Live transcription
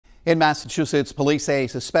In Massachusetts, police say a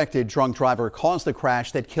suspected drunk driver caused the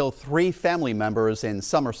crash that killed 3 family members in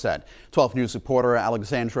Somerset. 12 News reporter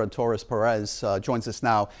Alexandra Torres Perez joins us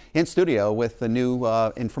now in studio with the new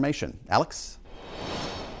information. Alex?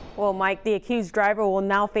 Well, Mike, the accused driver will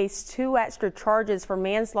now face 2 extra charges for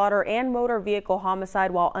manslaughter and motor vehicle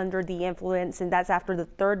homicide while under the influence, and that's after the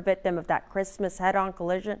 3rd victim of that Christmas head-on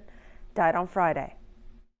collision died on Friday.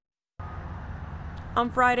 On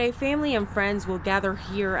Friday, family and friends will gather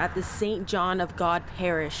here at the St. John of God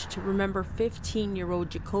Parish to remember 15-year-old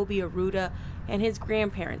Jacoby Arruda and his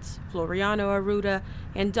grandparents, Floriano Arruda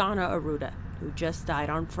and Donna Arruda, who just died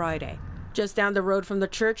on Friday. Just down the road from the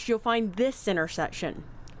church, you'll find this intersection,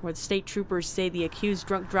 where the state troopers say the accused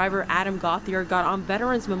drunk driver Adam Gauthier got on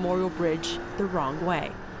Veterans Memorial Bridge the wrong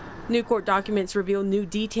way. New court documents reveal new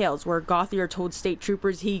details where Gauthier told state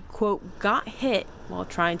troopers he, quote, got hit while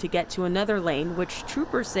trying to get to another lane, which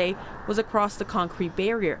troopers say was across the concrete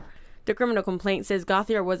barrier. The criminal complaint says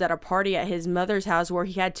Gauthier was at a party at his mother's house where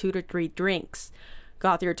he had 2 to 3 drinks.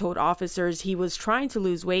 Gauthier told officers he was trying to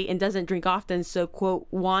lose weight and doesn't drink often, so, quote,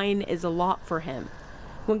 wine is a lot for him.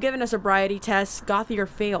 When given a sobriety test, Gauthier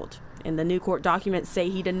failed, and the new court documents say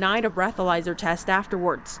he denied a breathalyzer test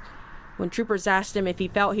afterwards. When troopers asked him if he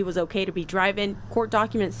felt he was okay to be driving, court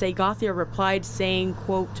documents say Gauthier replied saying,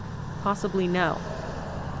 quote, possibly no.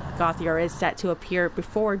 Gauthier is set to appear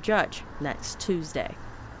before a judge next Tuesday.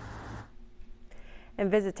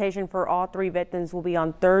 And visitation for all 3 victims will be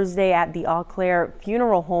on Thursday at the Auclair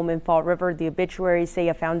Funeral Home in Fall River. The obituaries say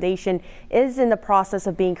a foundation is in the process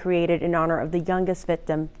of being created in honor of the youngest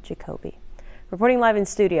victim, Jacoby. Reporting live in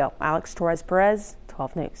studio, Alex Torres Perez,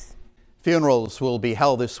 12 News. Funerals will be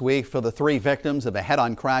held this week for the 3 victims of a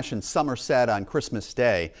head-on crash in Somerset on Christmas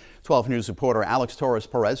Day. 12 News reporter Alex Torres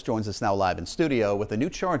Perez joins us now live in studio with the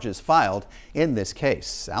new charges filed in this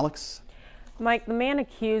case. Alex? Mike, the man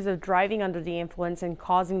accused of driving under the influence and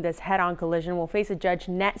causing this head-on collision will face a judge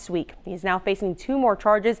next week. He's now facing 2 more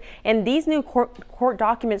charges, and these new court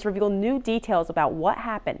documents reveal new details about what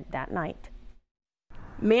happened that night.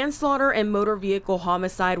 Manslaughter and motor vehicle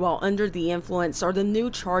homicide while under the influence are the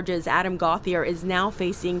new charges Adam Gauthier is now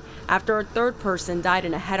facing after a 3rd person died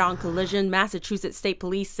in a head-on collision Massachusetts State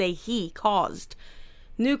Police say he caused.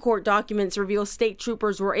 New court documents reveal state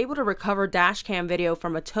troopers were able to recover dash cam video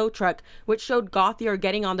from a tow truck which showed Gauthier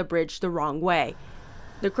getting on the bridge the wrong way.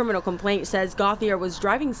 The criminal complaint says Gauthier was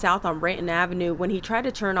driving south on Branton Avenue when he tried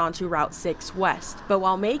to turn onto Route 6 West. But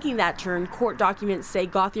while making that turn, court documents say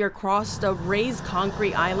Gauthier crossed a raised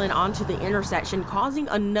concrete island onto the intersection, causing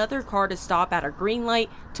another car to stop at a green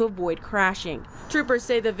light to avoid crashing. Troopers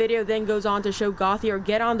say the video then goes on to show Gauthier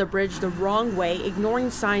get on the bridge the wrong way,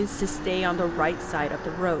 ignoring signs to stay on the right side of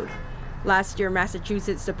the road. Last year,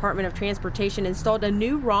 Massachusetts Department of Transportation installed a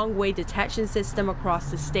new wrong-way detection system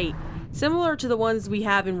across the state, similar to the ones we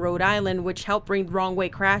have in Rhode Island, which help bring wrong-way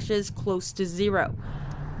crashes close to 0.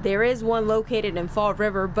 There is one located in Fall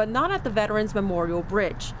River, but not at the Veterans Memorial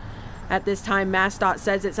Bridge. At this time, MassDOT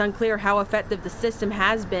says it's unclear how effective the system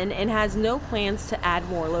has been and has no plans to add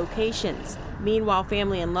more locations. Meanwhile,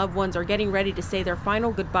 family and loved ones are getting ready to say their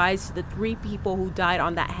final goodbyes to the 3 people who died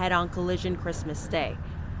on that head-on collision Christmas Day.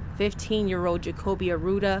 15-year-old Jacoby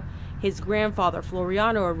Arruda, his grandfather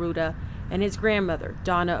Floriano Arruda, and his grandmother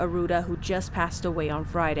Donna Arruda, who just passed away on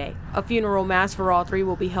Friday. A funeral mass for all 3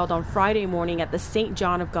 will be held on Friday morning at the St.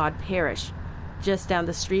 John of God Parish, just down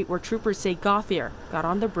the street where troopers say Gauthier got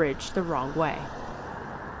on the bridge the wrong way.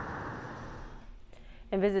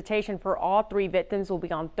 And visitation for all 3 victims will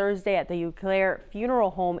be on Thursday at the Auclair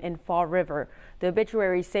Funeral Home in Fall River. The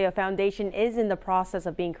obituaries say a foundation is in the process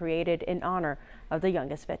of being created in honor of the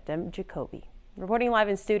youngest victim, Jacoby. Reporting live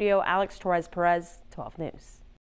in studio, Alex Torres Perez, 12 News.